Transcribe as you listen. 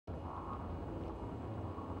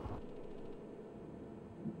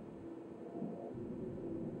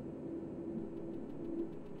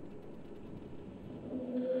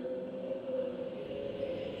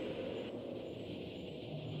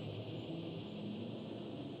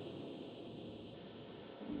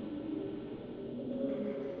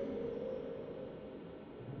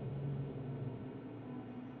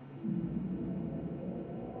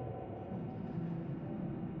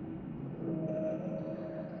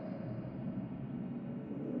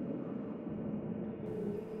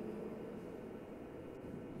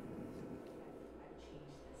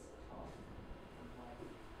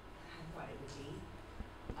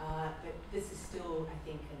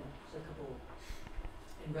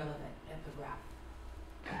relevant epigraph.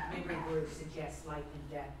 Memory words suggest life and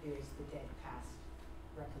death. There is the dead past,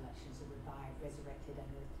 recollections are revived, resurrected,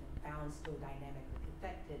 unearthed, and found, still dynamic or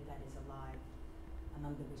perfected, that is alive.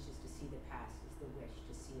 Among the wishes to see the past is the wish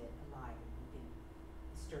to see it alive and moving.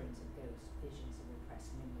 The stirrings of ghosts, visions of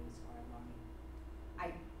repressed memories are alarming.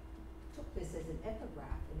 I took this as an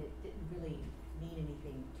epigraph, and it didn't really mean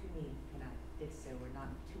anything to me when I did so, or not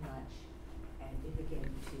too much, and it began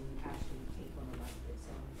to actually take on a life of its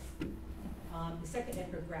own. The second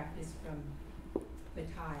epigraph is from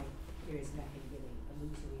Bataille. There is nothing really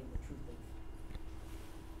illusory in the truth of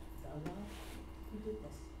the love. Who did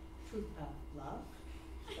this? Truth of love?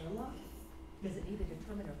 The love. Does it need a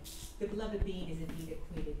determiner? The beloved being is indeed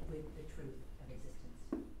equated with the truth of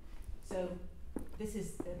existence. So this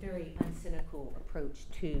is a very uncynical approach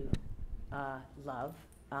to love,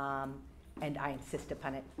 and I insist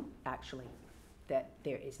upon it, actually, that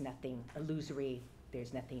there is nothing illusory,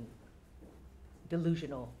 there's nothing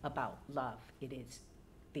delusional about love. It is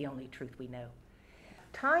the only truth we know.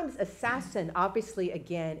 Time's assassin, obviously,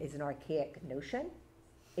 again, is an archaic notion.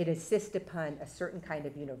 It insists upon a certain kind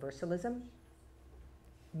of universalism.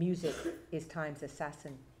 Music is time's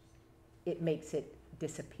assassin. It makes it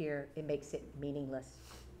disappear. It makes it meaningless.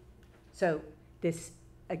 So this,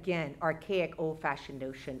 again, archaic, old-fashioned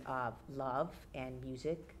notion of love and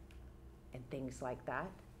music and things like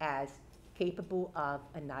that as capable of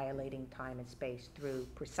annihilating time and space through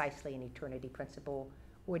precisely an eternity principle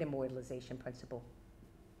or an immortalization principle.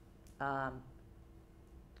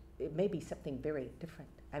 It may be something very different.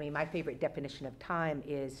 I mean, my favorite definition of time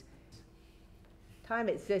is time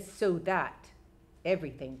exists so that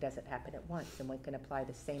everything doesn't happen at once, and one can apply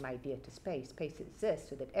the same idea to space. Space exists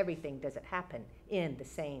so that everything doesn't happen in the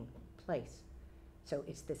same place. So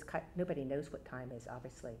it's this, nobody knows what time is,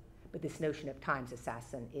 obviously, but this notion of time's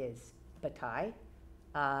assassin is Bataille,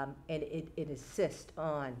 and it insists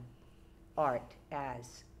on art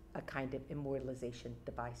as a kind of immortalization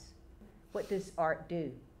device. What does art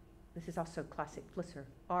do? This is also classic Flusser.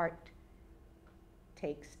 Art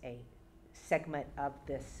takes a segment of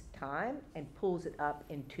this time and pulls it up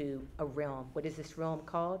into a realm. What is this realm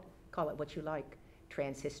called? Call it what you like,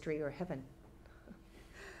 transhistory or heaven.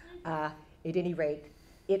 At any rate,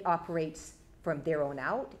 it operates from there on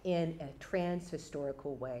out in a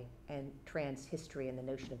transhistorical way, and transhistory and the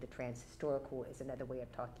notion of the transhistorical is another way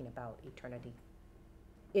of talking about eternity.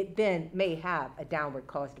 It then may have a downward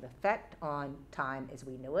causative effect on time as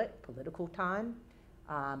we know it, political time,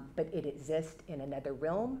 but it exists in another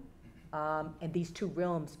realm, and these two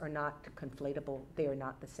realms are not conflatable. They are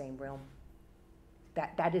not the same realm.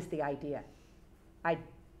 That is the idea. I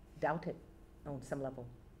doubt it on some level,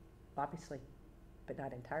 obviously, but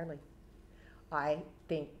not entirely. I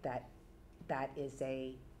think that is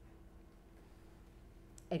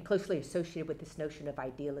and closely associated with this notion of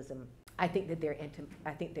idealism. I think that they're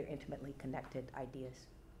intimately connected ideas,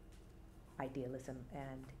 idealism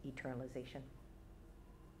and eternalization.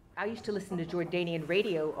 I used to listen to Jordanian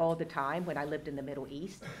radio all the time when I lived in the Middle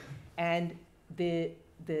East, and the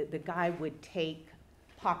guy would take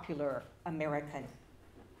popular American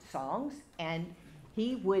songs and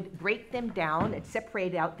he would break them down and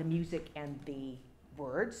separate out the music and the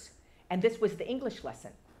words, and this was the English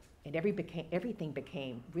lesson, and everything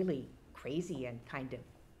became really crazy and kind of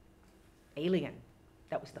alien.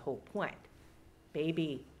 That was the whole point.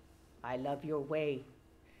 Baby, I love your way.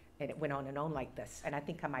 And it went on like this. And I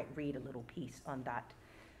think I might read a little piece on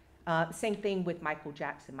that. Same thing with Michael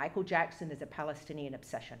Jackson. Michael Jackson is a Palestinian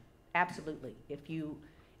obsession. Absolutely.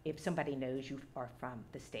 If somebody knows you are from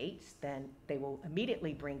the States, then they will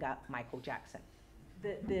immediately bring up Michael Jackson.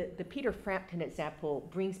 The Peter Frampton example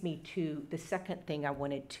brings me to the second thing I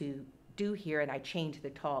wanted to do here, and I changed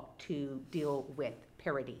the talk to deal with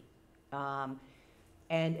parody.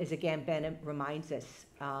 And as again, Bennett reminds us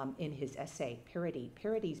in his essay,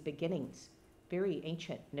 Parody's beginnings, very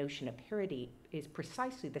ancient notion of parody, is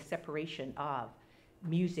precisely the separation of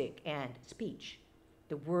music and speech,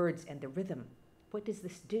 the words and the rhythm. What does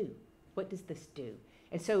this do? What does this do?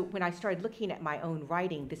 And so when I started looking at my own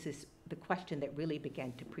writing, this is the question that really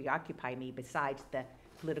began to preoccupy me, besides the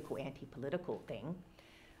political, anti-political thing,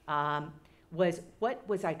 was what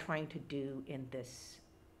was I trying to do in this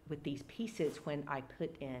with these pieces when I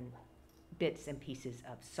put in bits and pieces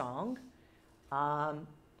of song.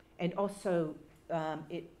 And also,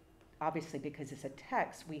 it obviously, because it's a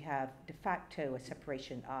text, we have de facto a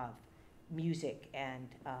separation of music and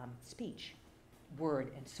speech,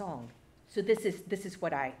 word and song. So this is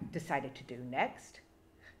what I decided to do next,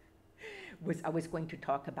 was I was going to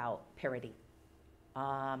talk about parody.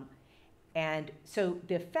 And so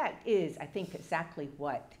the effect is, I think, exactly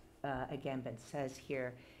what Agamben says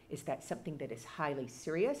here, is that something that is highly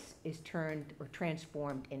serious is turned or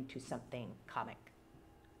transformed into something comic.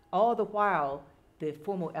 All the while, the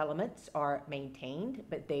formal elements are maintained,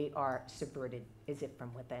 but they are subverted as if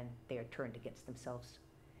from within. They are turned against themselves.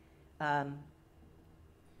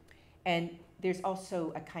 And there's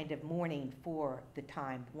also a kind of mourning for the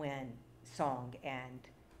time when song and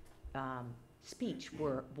speech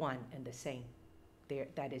were one and the same.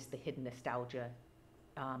 That is the hidden nostalgia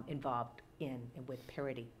involved in and with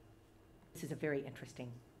parody. This is a very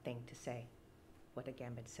interesting thing to say, what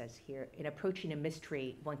Agamben says here. In approaching a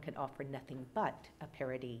mystery, one can offer nothing but a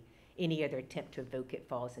parody. Any other attempt to evoke it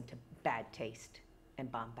falls into bad taste and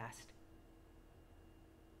bombast.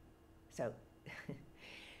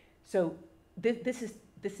 So this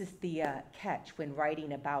is the catch when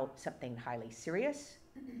writing about something highly serious.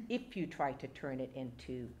 If you try to turn it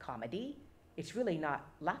into comedy, it's really not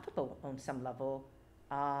laughable on some level.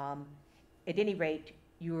 At any rate,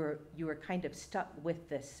 you are kind of stuck with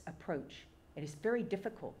this approach. It is very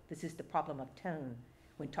difficult. This is the problem of tone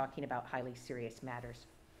when talking about highly serious matters.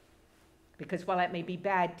 Because while it may be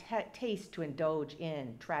bad taste to indulge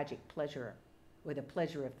in tragic pleasure or the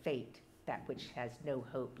pleasure of fate, that which has no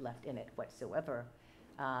hope left in it whatsoever,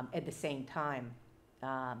 at the same time,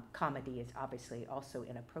 comedy is obviously also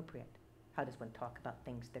inappropriate. How does one talk about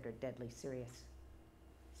things that are deadly serious?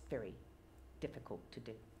 It's very difficult to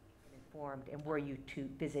do. Informed, and were you to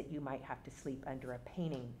visit, you might have to sleep under a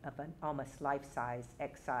painting of an almost life-size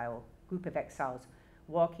group of exiles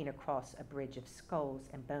walking across a bridge of skulls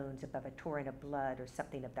and bones above a torrent of blood or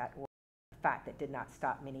something of that order. A fact that did not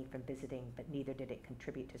stop many from visiting, but neither did it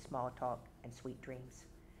contribute to small talk and sweet dreams.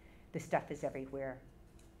 The stuff is everywhere.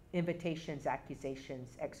 Invitations,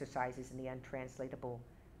 accusations, exercises in the untranslatable,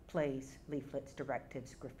 plays, leaflets,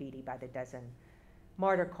 directives, graffiti by the dozen,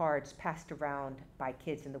 martyr cards passed around by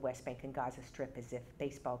kids in the West Bank and Gaza Strip as if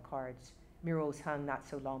baseball cards, murals hung not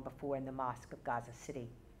so long before in the mosque of Gaza City,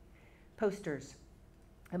 posters,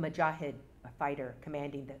 a mujahid, a fighter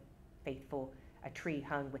commanding the faithful, a tree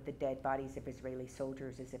hung with the dead bodies of Israeli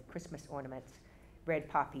soldiers as if Christmas ornaments, red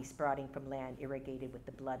poppies sprouting from land irrigated with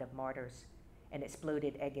the blood of martyrs, an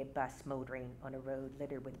exploded Egged bus smoldering on a road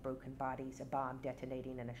littered with broken bodies, a bomb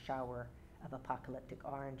detonating in a shower of apocalyptic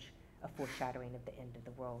orange, a foreshadowing of the end of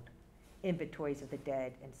the world. Inventories of the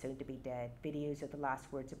dead and soon to be dead, videos of the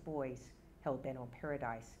last words of boys hell-bent on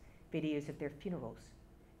paradise, videos of their funerals,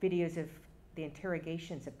 videos of the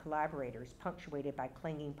interrogations of collaborators punctuated by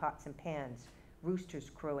clanging pots and pans, roosters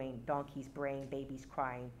crowing, donkeys braying, babies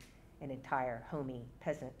crying, an entire homey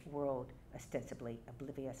peasant world ostensibly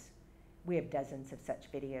oblivious. We have dozens of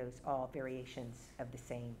such videos, all variations of the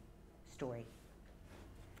same story.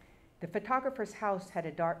 The photographer's house had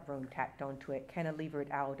a dark room tacked onto it, cantilevered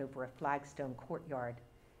out over a flagstone courtyard,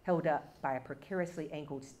 held up by a precariously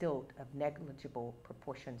angled stilt of negligible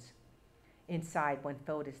proportions. Inside, one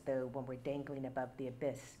felt as though one were dangling above the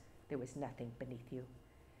abyss. There was nothing beneath you.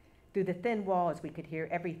 Through the thin walls, we could hear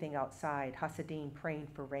everything outside, Hasidim praying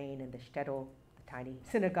for rain in the shtetl, the tiny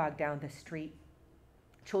synagogue down the street,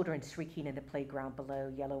 children shrieking in the playground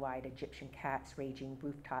below, yellow-eyed Egyptian cats raging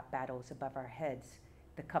rooftop battles above our heads,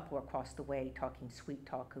 the couple across the way talking sweet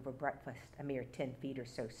talk over breakfast, a mere 10 feet or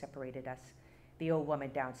so separated us, the old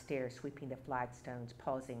woman downstairs sweeping the flagstones,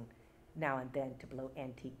 pausing now and then to blow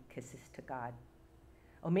antique kisses to God.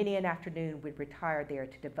 On many an afternoon, we'd retire there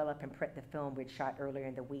to develop and print the film we'd shot earlier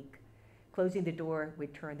in the week. Closing the door,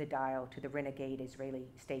 we'd turn the dial to the renegade Israeli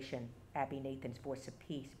station, Abby Nathan's Voice of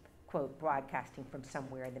Peace, quote, broadcasting from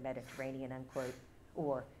somewhere in the Mediterranean, unquote,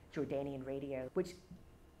 or Jordanian radio, which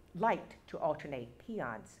liked to alternate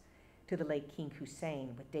peons to the late King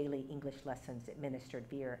Hussein with daily English lessons administered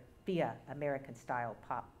via American-style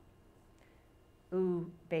pop.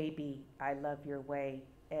 Ooh, baby, I love your way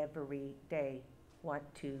every day. Want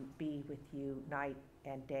to be with you night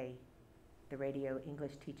and day. The radio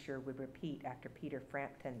English teacher would repeat after Peter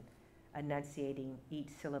Frampton, enunciating each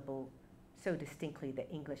syllable so distinctly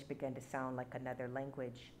that English began to sound like another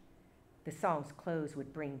language. The song's close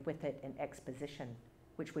would bring with it an exposition,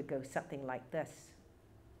 which would go something like this.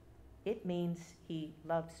 It means he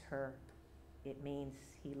loves her. It means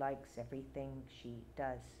he likes everything she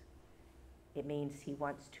does. It means he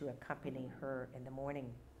wants to accompany her in the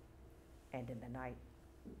morning and in the night.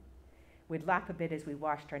 We'd laugh a bit as we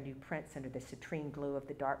watched our new prints under the citrine glow of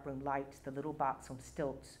the darkroom lights, the little box on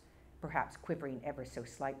stilts, perhaps quivering ever so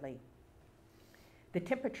slightly. The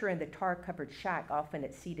temperature in the tar-covered shack often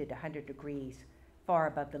exceeded 100 degrees, far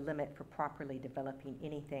above the limit for properly developing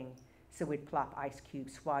anything, so we'd plop ice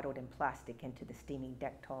cubes swaddled in plastic into the steaming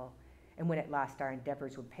deck towel, And when at last our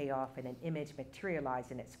endeavors would pay off and an image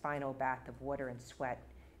materialize in its final bath of water and sweat,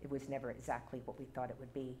 it was never exactly what we thought it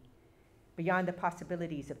would be. Beyond the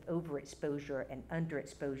possibilities of overexposure and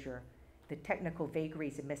underexposure, the technical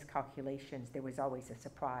vagaries and miscalculations, there was always a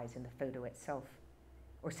surprise in the photo itself,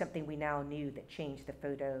 or something we now knew that changed the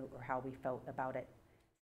photo or how we felt about it.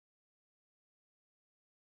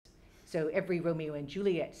 So every Romeo and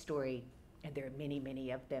Juliet story, and there are many,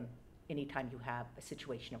 many of them, anytime you have a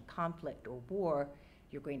situation of conflict or war,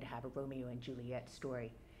 you're going to have a Romeo and Juliet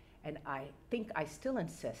story. And I think I still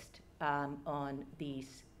insist on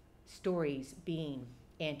these stories being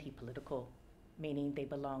anti-political, meaning they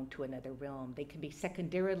belong to another realm. They can be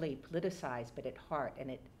secondarily politicized, but at heart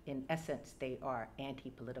and in essence, they are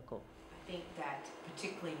anti-political. I think that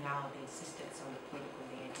particularly now, the insistence on the political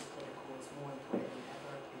and the anti-political is more important than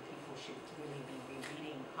ever, and people should really be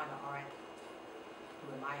rereading Hannah Arendt,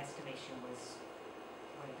 who in my estimation was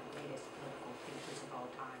one of the greatest political thinkers of all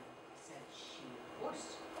time. Said she, of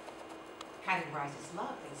course, categorizes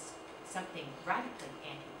love as something radically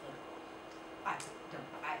anti-political. I've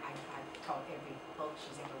taught every book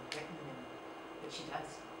she's ever written, but she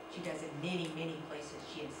does. She does in many, many places.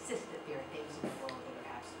 She insists that there are things in the world that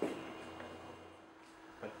are absolutely anti-political.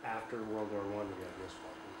 But after World War I, we got this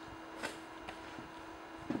one.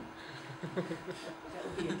 That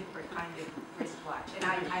would be a different kind of wristwatch. And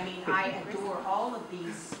I mean, I adore all of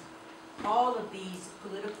these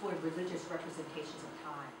political and religious representations of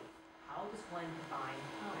time. How does one define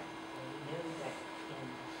time? And we know that in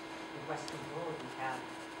the Western world we have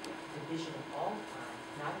division of all time,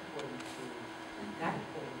 not according to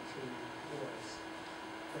wars,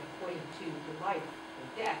 but according to the life and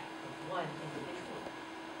death of one individual.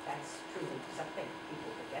 That's truly something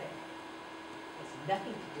people forget it. It has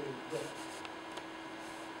nothing to do with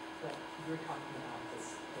what you're talking about,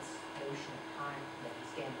 this notion of time that we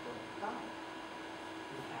stand for God.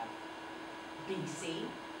 We have BC,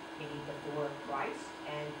 meaning before Christ,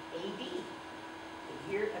 and AD, the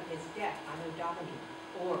year of his death, Anno Domini,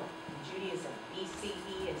 or in Judaism,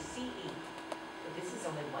 BCE and CE. But this is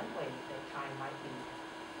only one way that time might be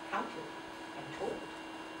counted and told.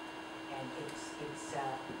 And it's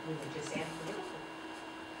religious and political.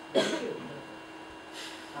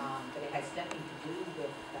 But it has nothing to do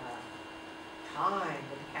with time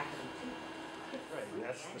with a capital T. Right, and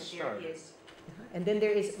that's the start. And then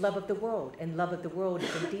there is love of the world, and love of the world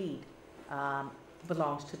indeed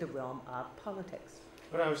belongs to the realm of politics.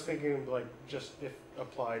 But I was thinking, like, just if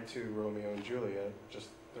applied to Romeo and Juliet, just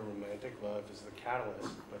the romantic love is the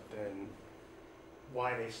catalyst, but then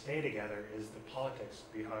why they stay together is the politics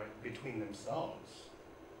between themselves.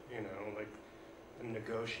 You know, like them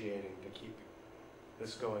negotiating to keep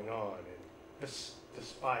this going on, and this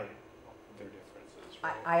despite their differences.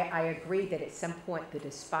 Right? I agree that at some point the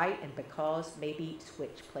despite and because maybe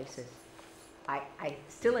switch places. I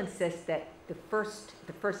still insist that the first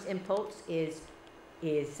impulse is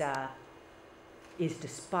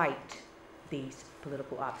despite these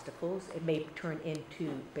political obstacles. It may turn into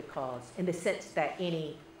because, in the sense that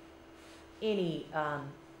any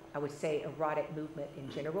I would say erotic movement in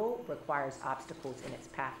general requires obstacles in its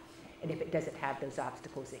path. And if it doesn't have those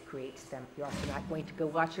obstacles, it creates them. You're also not going to go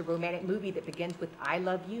watch a romantic movie that begins with "I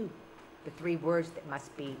love you," the 3 words that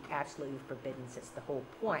must be absolutely forbidden, since the whole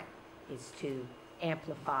point is to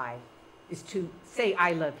amplify, is to say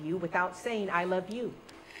 "I love you" without saying "I love you."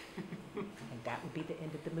 And that would be the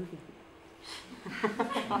end of the movie.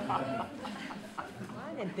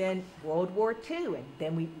 And then World War II, and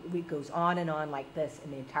then we goes on and on like this,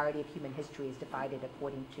 and the entirety of human history is divided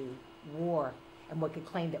according to war. And one could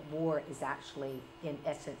claim that war is actually, in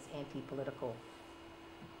essence, anti-political.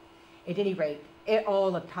 At any rate,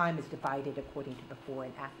 all of time is divided according to before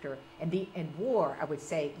and after. And war, I would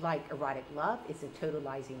say, like erotic love, is a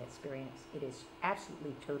totalizing experience. It is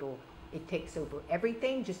absolutely total. It takes over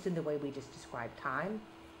everything, just in the way we just described time,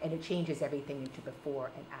 and it changes everything into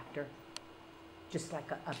before and after. Just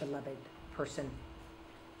like a beloved person,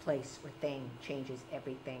 place, or thing changes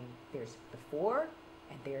everything. There's before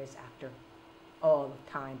and there is after. All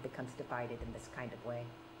of time becomes divided in this kind of way,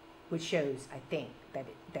 which shows, I think,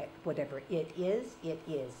 that whatever it is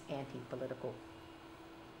anti-political.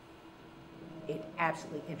 It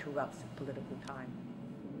absolutely interrupts political time.